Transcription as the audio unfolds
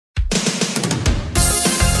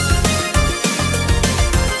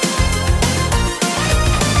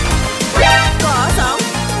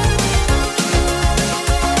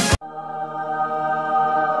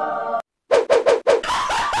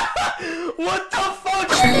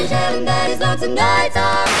Hit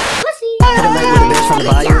a leg with a bitch from the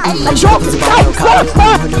bayou. Like she was a bottle of cotton.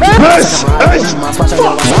 Who knew my spot, I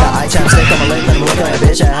know I got eye chapstick on my lip, and I'm looking at a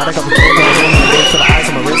bitch. I had a couple kids, I was in my bitch for the eyes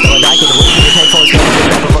on my wrist. So I died, get the week, you take 4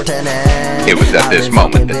 spins, before 10 and it was at this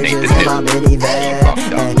moment that Nathan knew.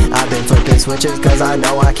 and I've been flipping switches cause I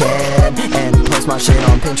know I can. And post my shit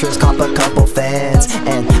on Pinterest, cop a couple fans.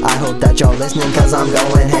 And I hope that y'all listening cause I'm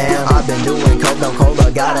going ham. I've been doing coke, no cola,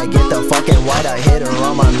 gotta get the fucking white. I hit her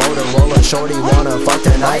on my Motorola, shorty wanna fuck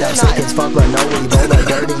tonight. I'm sick as fuck but no Ebola,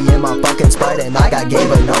 dirty in my fucking Sprite. And I got game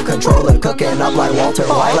but no controller, cooking up like Walter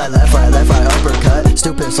White. Like left, right, uppercut,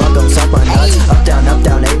 stupid son gon' suck my nuts. Up, down, a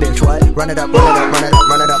bitch, what? Run it up, run it up, run it up,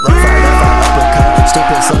 run it up. Left, right, uppercut,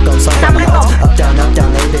 stupid son gon' suck my nuts. Up, down, a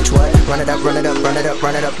bitch, what? Run it up, run it up, run it up,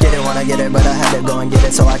 run it up. Didn't wanna get it but I had to go and get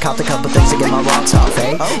it. So I copped a couple things to get my rocks off,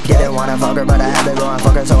 eh? Didn't wanna fuck her but I had to go and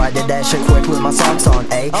fuck her. So I did that shit quick with my socks on,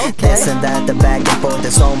 eh? This and that, the back and forth.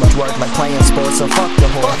 There's so much work like playing sports, so fuck the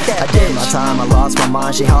whore. I did my time, I lost my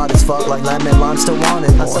mind. She hard as fuck like lemon lime, still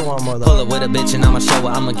wanting more. Pull up with a bitch and I'ma show her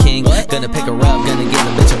I'm a king. Gonna pick her up, gonna give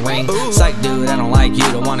a bitch a ring. Psych dude, I don't like you,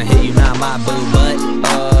 don't wanna hit you, not my boo. But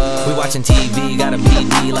we watching TV, got a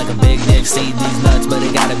BD like a big dick. See these nuts, but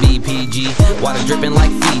it gotta be PG. Water dripping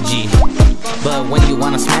like Fiji. But when you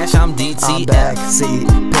wanna smash, I'm DTF. I'm backseat,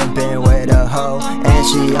 pimpin' with a hoe, and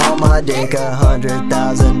she on my dick.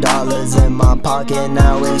 $100,000 in my pocket,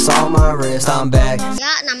 now it's on my wrist. I'm back.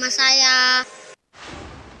 Ya, nama saya